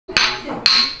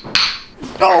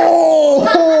Oh,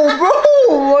 bro!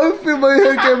 I feel my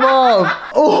hair came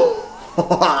off. Oh.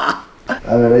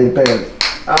 A ver, ahí pégale.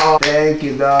 Oh, thank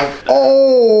you, dog.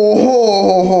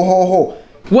 Oh.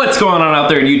 What's going on out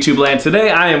there in YouTube land? Today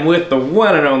I am with the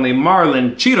one and only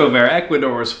Marlon CHITO VERA,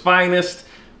 Ecuador's finest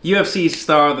UFC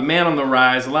star, the man on the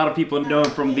rise. A lot of people know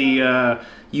him from the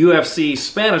UFC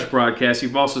Spanish broadcast.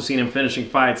 You've also seen him finishing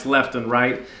fights left and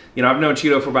right. You know, I've known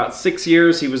Chito for about 6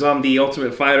 years. He was on the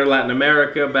Ultimate Fighter Latin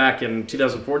America back in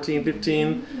 2014,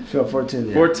 15? Sure, 14,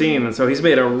 yeah. 14, and so he's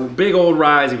made a big old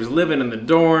rise. He was living in the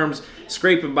dorms,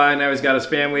 scraping by. Now he's got his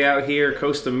family out here,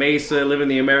 Costa Mesa, living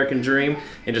the American dream,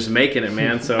 and just making it,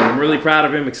 man. So I'm really proud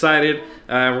of him, excited.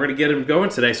 We're going to get him going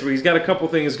today. So he's got a couple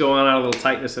things going on, a little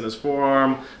tightness in his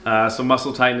forearm, some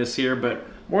muscle tightness here, but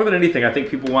more than anything, I think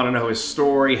people want to know his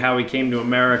story, how he came to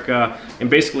America, and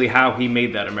basically how he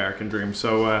made that American dream.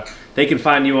 So they can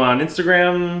find you on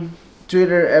Instagram,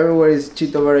 Twitter, everywhere is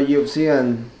CHITO VERA UFC,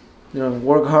 and you know,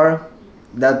 work hard.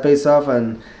 That pays off,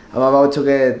 and I'm about to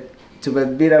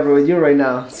get beat up with you right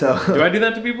now. So do I do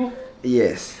that to people?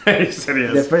 Yes. He said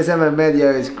yes. The first time I met you,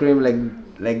 I screamed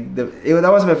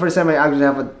that was my first time I actually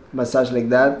have a massage like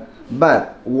that,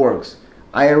 but works.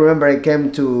 I remember I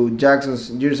came to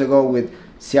Jackson's years ago with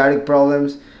sciatic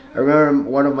problems. I remember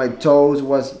one of my toes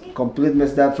was completely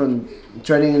messed up from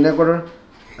training in Ecuador,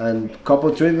 and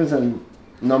couple treatments, and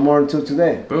no more until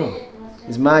today. Boom.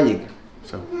 It's magic.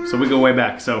 So we go way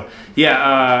back. So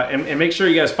yeah, and make sure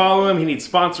you guys follow him. He needs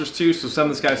sponsors too, so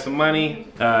send this guy some money.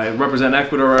 Represent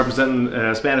Ecuador,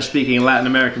 representing Spanish-speaking and Latin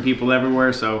American people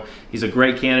everywhere. So he's a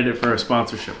great candidate for a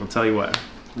sponsorship. I'll tell you what.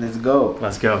 Let's go.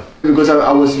 Let's go. Because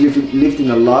I was lifting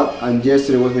a lot, and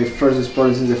yesterday was my first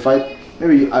experience since the fight.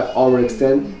 Maybe I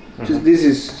overextend. Just this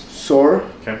is sore.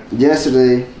 Okay.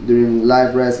 Yesterday during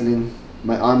live wrestling,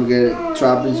 my arm get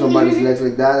trapped in somebody's legs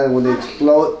like that, and when they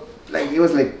explode, like it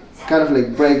was like kind of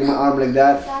like break my arm like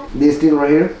that. This thing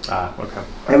right here. Ah, okay.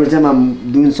 Every time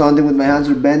I'm doing something with my hands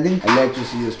or bending,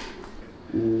 electricity just.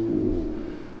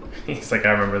 He's like,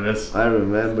 I remember this. I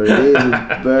remember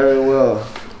this very well.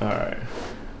 All right.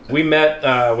 We met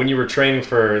when you were training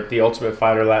for the Ultimate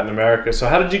Fighter Latin America. So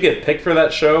how did you get picked for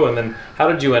that show, and then how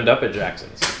did you end up at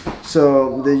Jackson's?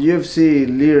 So the UFC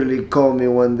literally called me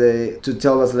one day to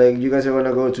tell us, like, you guys are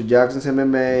gonna go to Jackson's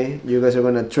MMA, you guys are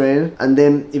gonna train, and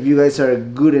then if you guys are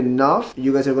good enough,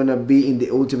 you guys are gonna be in the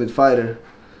Ultimate Fighter.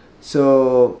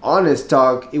 So honest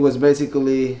talk, it was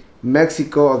basically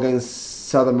Mexico against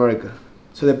South America.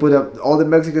 So they put up all the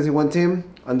Mexicans in one team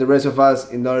and the rest of us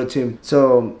in the other team.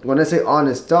 So when I say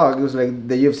honest talk, it was like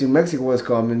the UFC Mexico was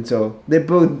coming. So they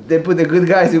put the good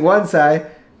guys in one side,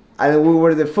 and we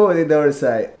were the food in the other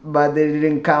side. But they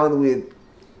didn't count with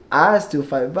us to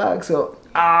fight back. So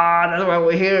that's why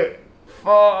we're here.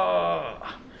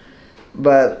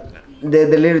 But they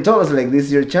literally told us, like, this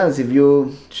is your chance. If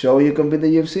you show you can beat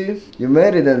the UFC, you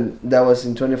made it. And that was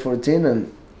in 2014,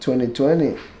 and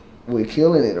 2020. We're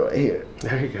killing it right here.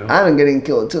 There you go. I'm getting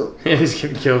killed too. Yeah, he's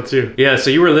getting killed too. Yeah, so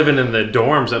you were living in the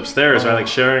dorms upstairs, right? Like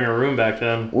sharing a room back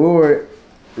then. We were,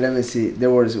 let me see,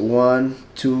 there was 1,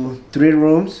 2, 3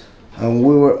 rooms, and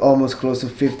we were almost close to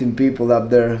 15 people up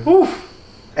there. Oof.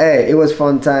 Hey, it was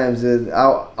fun times.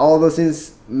 All those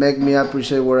things make me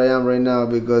appreciate where I am right now,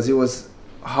 because it was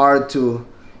hard to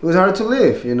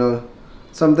live, you know.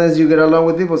 Sometimes you get along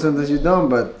with people, sometimes you don't,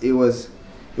 but it was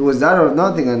that or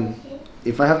nothing. And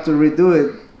if I have to redo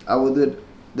it, I would do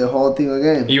the whole thing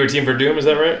again. You were Team Verdum, is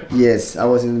that right? Yes, I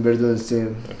was in Verdum's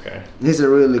team. Okay. He's a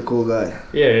really cool guy.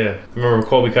 Yeah. I remember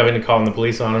Colby Covington calling the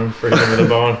police on him for hitting with a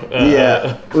bone.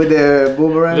 Yeah, with the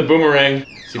boomerang. The boomerang.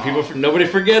 See, nobody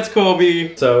forgets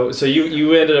Colby. So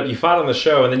you ended up, you fought on the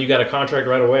show, and then you got a contract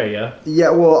right away, yeah? Yeah,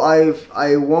 well,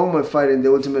 I won my fight in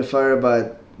the Ultimate Fighter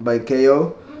by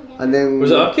KO. And then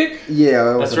was it up kick?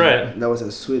 Yeah, that's right. That was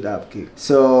a sweet up kick.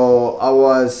 So I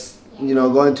was, you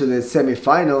know, going to the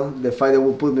semi-final, the fight that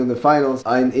will put me in the finals,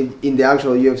 in the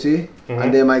actual UFC,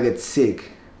 and then I get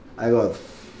sick. I got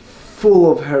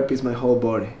full of herpes, my whole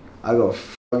body. I got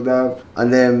fucked up,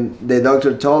 and then the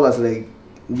doctor told us, like,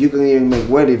 you can even make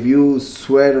weight. If you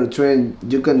sweat or train,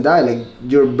 you can die. Like,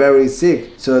 you're very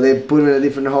sick. So they put me in a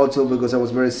different hotel because I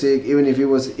was very sick. Even if it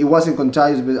wasn't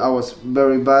contagious, but I was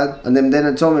very bad. And then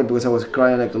they told me, because I was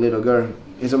crying like a little girl.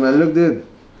 He told me, look, dude,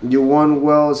 you won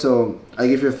well, so I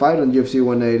give you a fight on UFC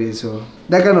 180. So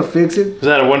that kind of fixed it. Was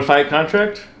that a one-fight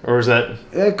contract, or was that?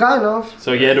 Yeah, kind of.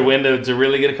 So you had to win to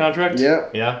really get a contract? Yeah.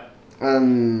 Yeah.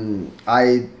 And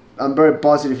I'm very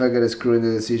positive I got a screw in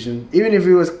the decision. Even if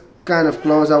it was kind of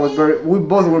close. We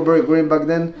both were very green back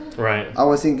then. Right. I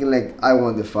was thinking like I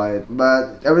won the fight,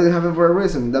 but everything happened for a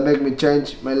reason. That made me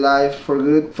change my life for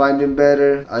good, finding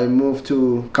better. I moved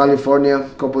to California a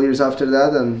couple years after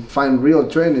that and find real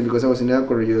training because I was in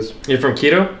Ecuador. You're from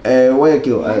Quito?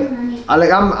 Guayaquil.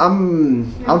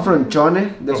 I'm from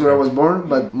Chone. That's where I was born,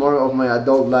 but more of my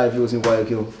adult life it was in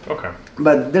Guayaquil. Okay.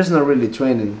 But there's not really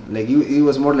training. Like it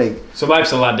was more like. So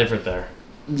life's a lot different there.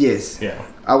 Yes. Yeah.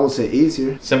 I would say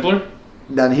easier. Simpler?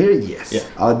 Down here, yes. Yeah.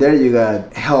 Out there, you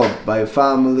got help by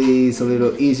family. It's a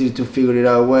little easier to figure it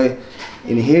out way.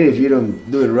 In here, if you don't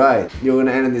do it right, you're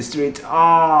gonna end in the streets.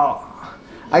 Oh,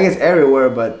 I guess everywhere,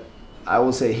 but I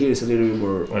will say here it's a little bit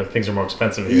more. Well, things are more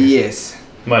expensive here. Yes.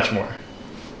 Much more.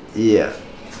 Yeah.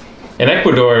 And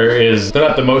Ecuador they're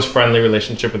not the most friendly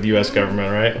relationship with the U.S.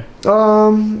 government, right?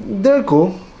 They're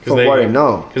cool. From what I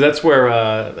know. Because that's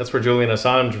where Julian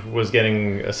Assange was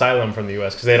getting asylum from the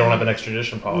U.S. because they don't have an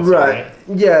extradition policy, right?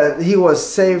 Yeah, he was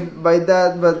saved by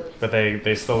that, but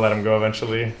they still let him go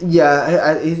eventually.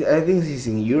 Yeah, I think he's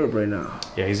in Europe right now.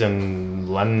 Yeah, he's in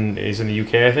London. He's in the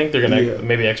UK. I think they're gonna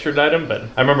maybe extradite him. But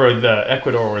I remember the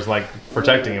Ecuador was like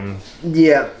protecting him.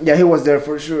 Yeah, he was there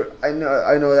for sure. I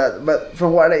know that. But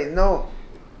from what I know,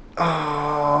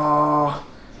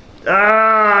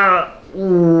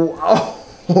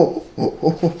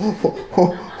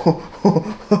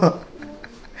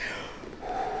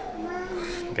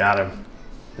 Got him.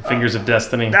 The fingers of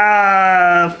destiny.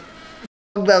 The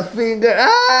finger.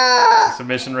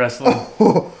 Submission wrestling.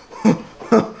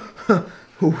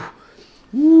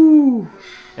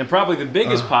 And probably the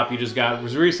biggest pop you just got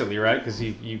was recently, right? Because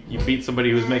you beat somebody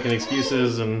who was making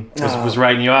excuses and was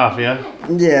writing you off, yeah?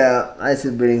 Yeah, I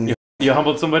said beating. You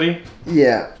humbled somebody?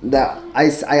 Yeah,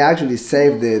 I actually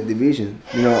saved the division.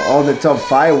 You know, all the top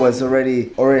 5 was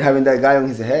already having that guy on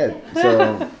his head.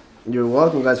 So you're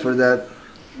welcome, guys, for that.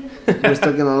 We're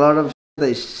talking a lot of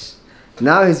shit.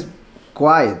 Now he's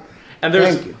quiet. And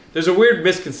there's a weird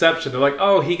misconception. They're like,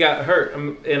 oh, he got hurt.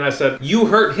 And I said, you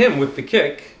hurt him with the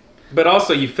kick, but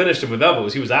also you finished him with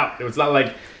elbows. He was out. It was not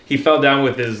like he fell down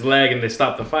with his leg and they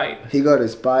stopped the fight. He got a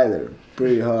spider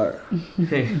pretty hard.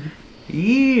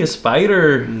 A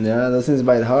spider. Yeah, those things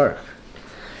bite hard.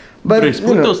 But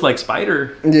Puntos like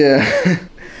spider. Yeah.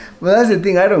 But that's the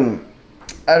thing. I don't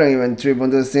even trip on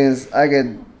those things. I get,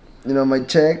 my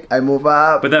check. I move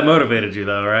up. But that motivated you,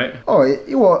 though, right? Oh,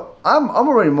 well, I'm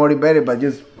already motivated by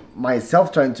just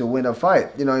myself trying to win a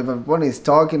fight. If a opponent is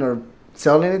talking or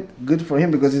selling it, good for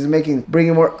him because he's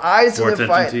bringing more eyes to the fight.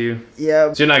 More attention to you.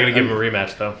 Yeah. So you're not gonna give him a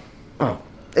rematch, though. Oh.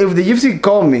 If the UFC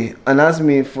called me and asked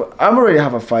me I'm already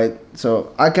have a fight,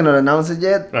 so I cannot announce it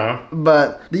yet.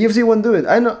 But the UFC won't do it.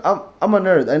 I know I'm a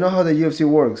nerd. I know how the UFC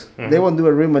works. They won't do a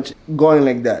rematch going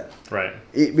like that. Right.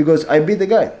 Because I beat the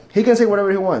guy. He can say whatever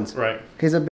he wants. Right.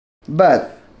 He's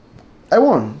but I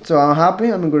won, so I'm happy.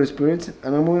 I'm in good spirits,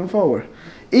 and I'm moving forward.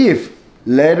 If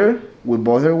later we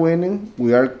both are winning,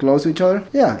 we are close to each other.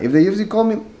 Yeah. If the UFC call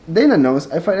me. Dana knows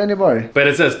I fight anybody. But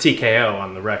it says TKO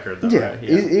on the record, though, yeah, right?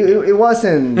 It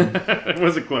wasn't. It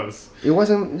wasn't close. It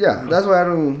wasn't. Yeah, that's why I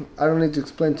don't need to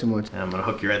explain too much. I'm gonna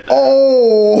hook you right there.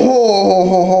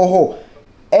 Oh,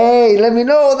 hey, let me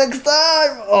know next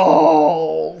time.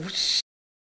 Oh, shit.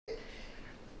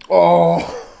 Oh.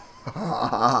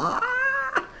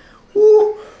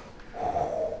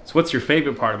 So, what's your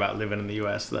favorite part about living in the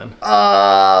U.S. then?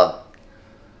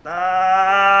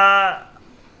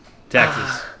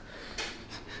 Taxes.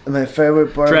 My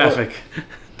favorite part. Traffic.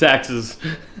 Taxes.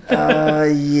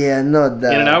 Yeah, not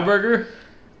that. In-N-Out Burger?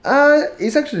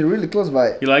 It's actually really close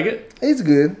by. You like it? It's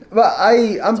good, but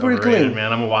I'm pretty clean.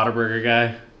 Man, I'm a Whataburger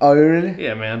guy. Oh, really?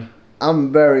 Yeah, man.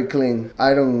 I'm very clean.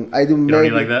 I do. You don't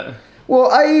eat like that?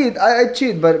 Well, I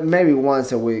cheat, but maybe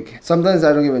once a week. Sometimes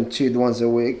I don't even cheat once a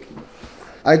week.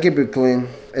 I keep it clean.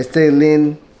 I stay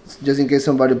lean, just in case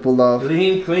somebody pull off.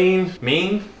 Lean, clean,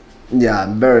 mean? Yeah,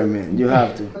 very mean. You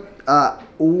have to.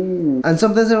 Ooh. And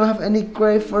sometimes I don't have any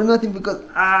crave for nothing because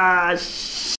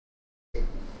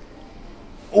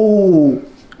Ooh.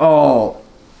 Oh.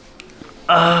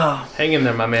 Hang in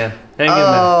there, my man. Hang in there.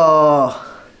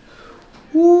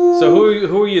 Ooh. So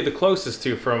who are you the closest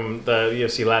to from the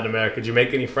UFC Latin America? Did you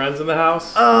make any friends in the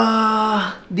house?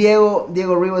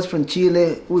 Diego Rivas from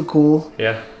Chile. We're cool.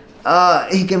 Yeah.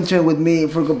 He came train with me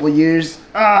for a couple of years.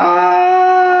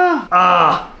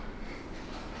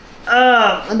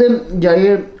 And then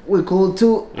Jair, we're cool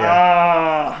too.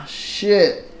 Yeah.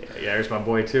 Shit. Yeah, Jair's my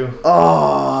boy too.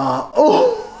 Oh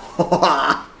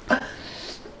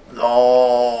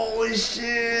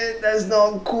shit, that's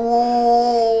not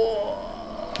cool.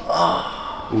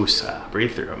 Usa,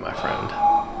 breathe through it, my friend.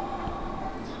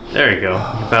 There you go.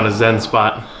 You found a zen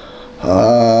spot.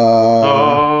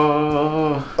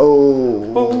 Oh,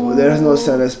 there's no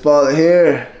center spot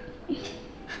here.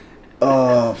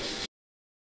 Oh,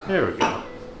 there we go.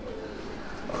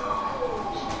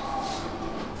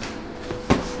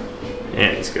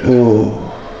 Yeah, he's good.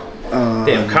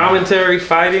 Damn, commentary,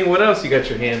 fighting. What else you got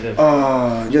your hand in?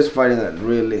 Just fighting that,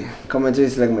 really. Commentary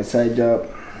is like my side job.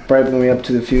 Prepping me up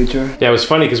to the future. Yeah, it was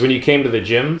funny because when you came to the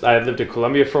gym, I had lived in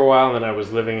Colombia for a while, and then I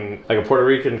was living in like a Puerto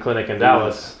Rican clinic in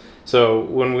Dallas. So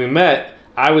when we met,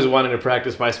 I was wanting to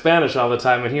practice my Spanish all the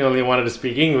time, and he only wanted to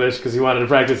speak English because he wanted to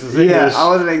practice his English. Yeah, I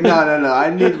was like, no. I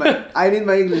need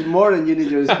my English more than you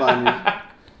need your Spanish.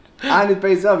 And it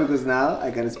pays off because now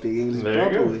I can speak English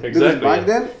properly. Exactly. Because back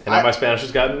then, and now my Spanish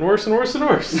has gotten worse and worse and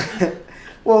worse.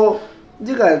 Well,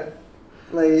 you got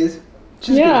ladies.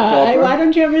 Yeah, why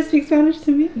don't you ever speak Spanish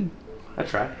to me? I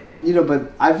try. You know,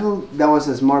 but I feel that was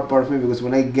a smart part of me because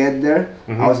when I get there,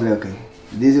 I was like, okay,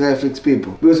 this guy fix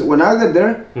people. Because when I got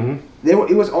there,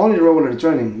 it was only regular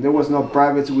training. There was no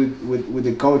privates with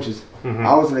the coaches.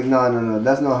 I was like, no,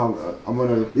 that's not how I'm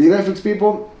gonna. This guy fix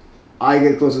people. I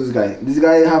get close to this guy. This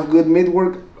guy have good mid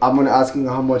work. I'm gonna ask him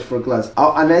how much for class.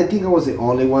 And I think I was the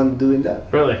only one doing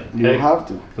that. Really? You have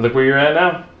to. Look where you're at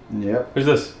now. Yep. Who's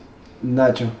this?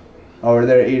 Nacho. Over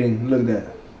there eating. Look at that.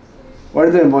 What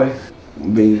are you doing, boy?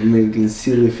 Making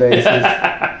silly faces.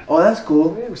 Oh, that's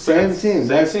cool. Same team.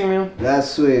 Same team, man. That's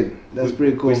sweet. That's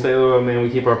pretty cool. We stay loyal, man. We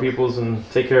keep our peoples and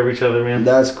take care of each other, man.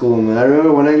 That's cool, man. I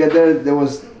remember when I get there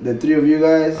was the 3 of you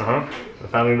guys. The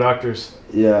founding doctors.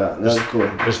 Yeah, that's cool.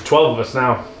 There's 12 of us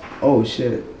now. Oh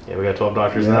shit. Yeah, we got 12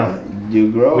 doctors now. You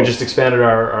grow. We just expanded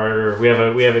our we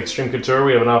have Extreme Couture.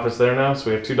 We have an office there now,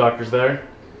 so we have 2 doctors there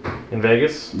in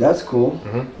Vegas. That's cool.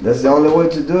 That's the only way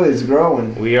to do it, is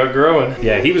growing. We are growing.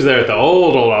 Yeah, he was there at the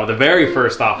old office, the very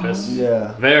first office.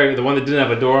 Yeah. The one that didn't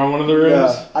have a door on one of the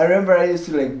rooms. Yeah. I remember I used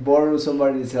to like borrow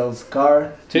somebody else's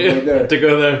car to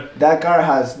go there. That car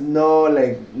has no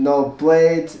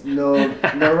plate, no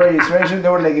registration. They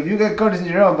were like, if you get caught, it's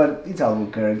your own, but it's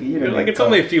Albuquerque. You know, like it's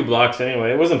only a few blocks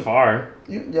anyway. It wasn't far.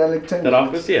 Yeah, like 10 that minutes.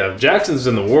 office. Yeah, Jackson's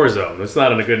in the war zone. It's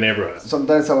not in a good neighborhood.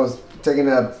 Sometimes I was taking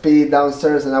a pee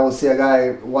downstairs and I would see a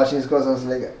guy washing his clothes. I was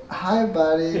like, "Hi,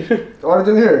 buddy. What are you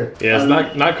doing here?" Yeah, it's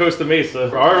not Costa Mesa.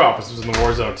 Our office was in the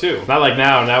war zone too. Not like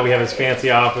now. Now we have this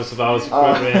fancy office with all this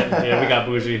equipment. Yeah, we got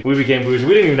bougie. We became bougie.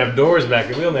 We didn't even have doors back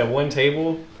then. We only had one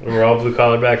table. We were all blue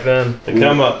collar back then. They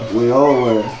come up. We all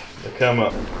were. They come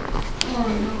up.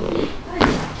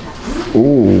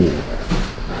 Ooh,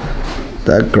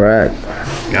 that crack.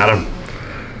 Got him.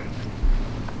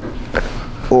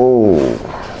 Oh.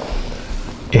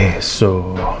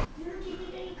 Eso.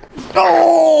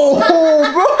 Oh,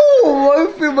 bro! I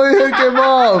feel my hair came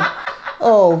off.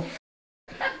 Oh.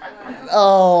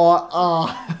 Oh,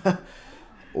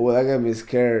 that got me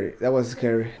scary. That was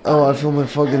scary. Oh, I feel my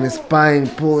fucking spine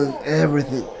pulling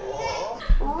everything.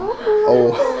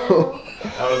 Oh.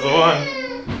 That was the one.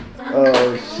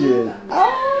 Oh shit.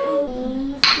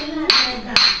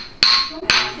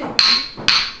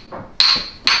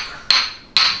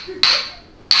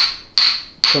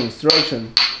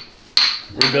 Construction.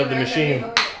 Rebuild the machine.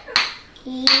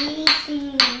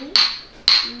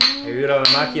 Ayuda a la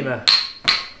máquina.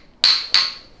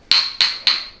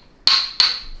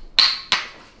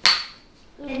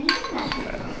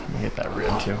 Hit that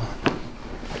rib too.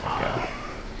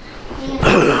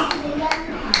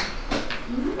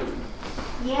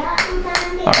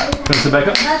 Alright, can you sit back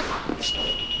up?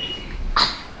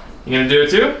 You gonna do it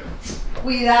too?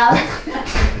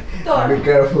 Be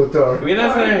careful, Thor.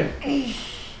 Cuídate.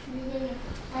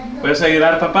 ¿Puedes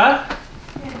ayudar, papá?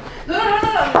 No.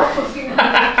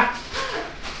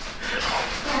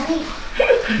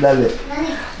 Dale.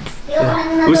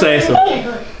 Usa eso.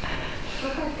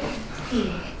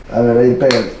 A ver, ahí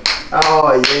pégale.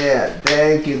 Oh, yeah.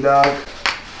 Thank you, dog.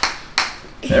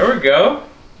 There we go.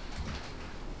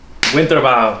 Buen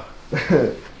trabajo.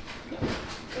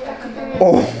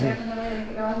 Oh.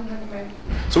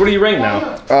 So what are you ranked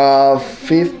now?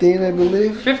 15, I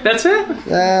believe. Fifth, that's it?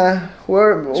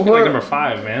 Whoever Should be like number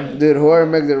 5, man. dude, whoever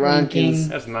make the rankings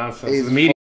That's nonsense. is It's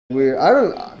media. weird. I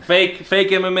don't. Fake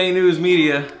MMA news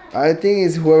media. I think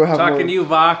it's whoever have Talking more, to you,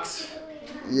 Vox.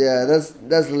 Yeah,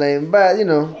 that's lame. But you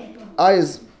know, I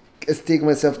just stick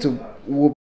myself to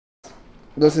whoop.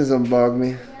 Those things don't bug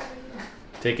me.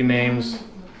 Taking names.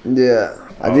 Yeah.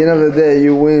 At the end of the day,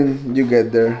 you win, you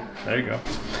get there. There you go.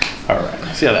 All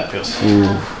right. See how that feels.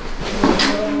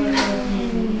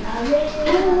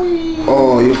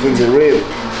 Oh, you fix the rib.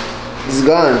 It's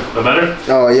gone. The better?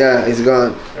 Oh yeah, it's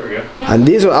gone. There we go. And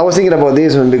this one, I was thinking about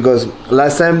this one because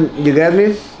last time you got me,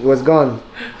 it was gone.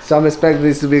 So I'm expecting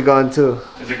this to be gone too.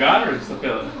 Is it gone or is it still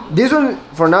feeling? This one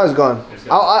for now is gone.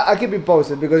 I'll keep it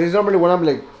posted because it's normally when I'm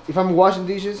like, if I'm washing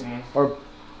dishes or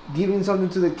giving something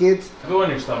to the kids. Go on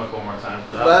your stomach one more time.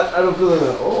 But I don't feel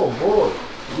like, oh boy.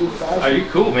 Are you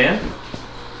cool, man?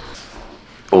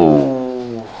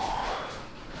 Oh.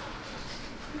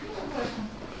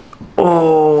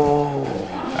 Oh.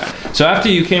 So after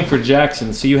you came for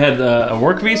Jackson, so you had a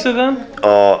work visa then?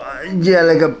 Oh, yeah,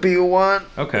 like a P1.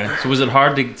 Okay. So was it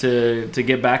hard to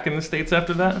get back in the States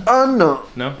after that? Oh no.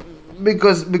 No?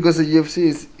 Because the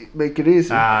UFCs make it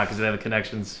easy. Ah, because they have the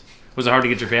connections. Was it hard to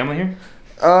get your family here?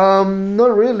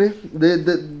 Not really.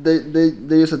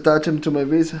 They just attach them to my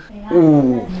visa.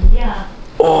 Ooh.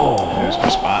 Oh, there's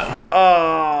your spot.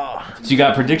 Oh. So you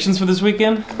got predictions for this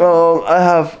weekend? Oh, I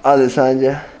have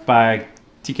Adesanya. By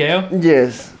TKO?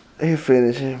 Yes, he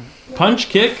finished him. Punch,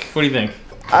 kick? What do you think?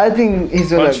 I think he's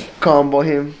gonna Punch. combo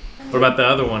him. What about the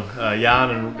other one?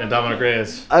 Jan and Dominic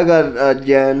Reyes? I got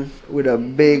Jan with a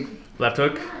big Left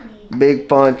hook?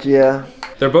 punch, yeah.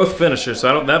 They're both finishers,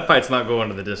 so that fight's not going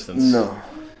to the distance. No.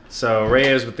 So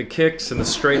Reyes with the kicks and the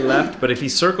straight left, but if he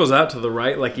circles out to the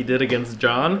right like he did against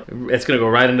John, it's gonna go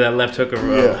right into that left hook of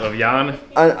Jan.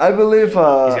 I believe He's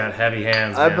got heavy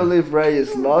hands, I man. believe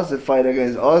Reyes lost the fight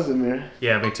against Ozdemir.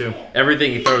 Yeah, me too.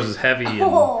 Everything he throws is heavy and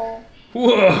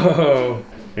whoa.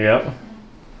 Yep.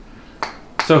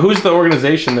 So who's the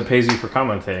organization that pays you for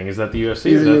commentating? Is that the UFC?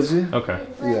 Is the UFC? Okay.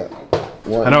 Yeah.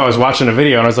 I know I was watching a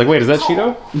video and I was like, wait, is that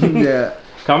Chito? Yeah.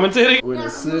 Commentating? With a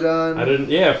suit on. I didn't.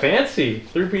 Yeah, fancy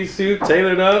 3-piece suit,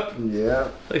 tailored up. Yeah.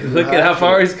 Look at how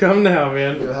far he's come now,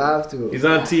 man. You have to. He's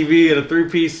on TV in a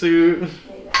 3-piece suit. All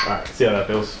right, see how that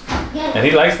feels. And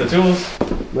he likes the tools.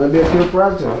 Maybe a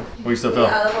chiropractor. What do you still feel?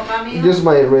 Just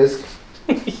my risk.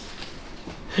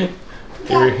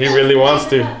 He really wants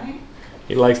to.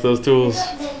 He likes those tools.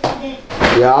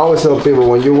 Yeah, I always tell people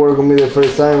when you work with me the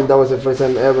first time, that was the first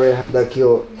time ever that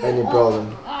killed any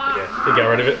problem. Yeah, he got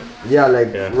rid of it. Yeah,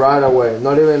 like right away.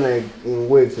 Not even like in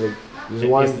weeks, like just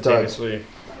one touch. Instantaneously.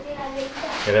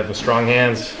 Gotta have the strong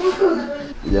hands.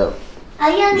 Yep.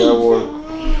 That work.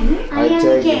 I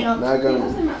take it. Not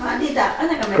gonna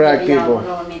crack people.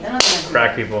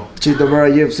 Crack people. Chito Vera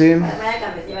UFC.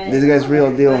 This guy's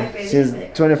real deal. Since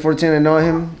 2014 I know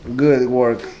him. Good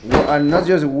work. And not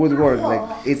just good work, like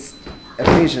it's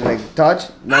efficient, like touch,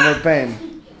 no more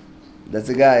pain. That's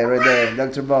the guy right there,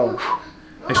 Dr. Beau.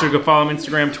 Make sure to go follow him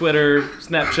Instagram, Twitter,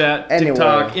 Snapchat,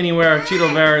 TikTok, anywhere.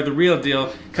 Chito Vera, the real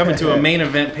deal. Coming to a main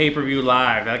event pay-per-view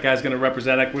live. That guy's going to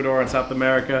represent Ecuador and South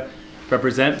America.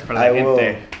 Represent for la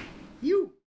gente.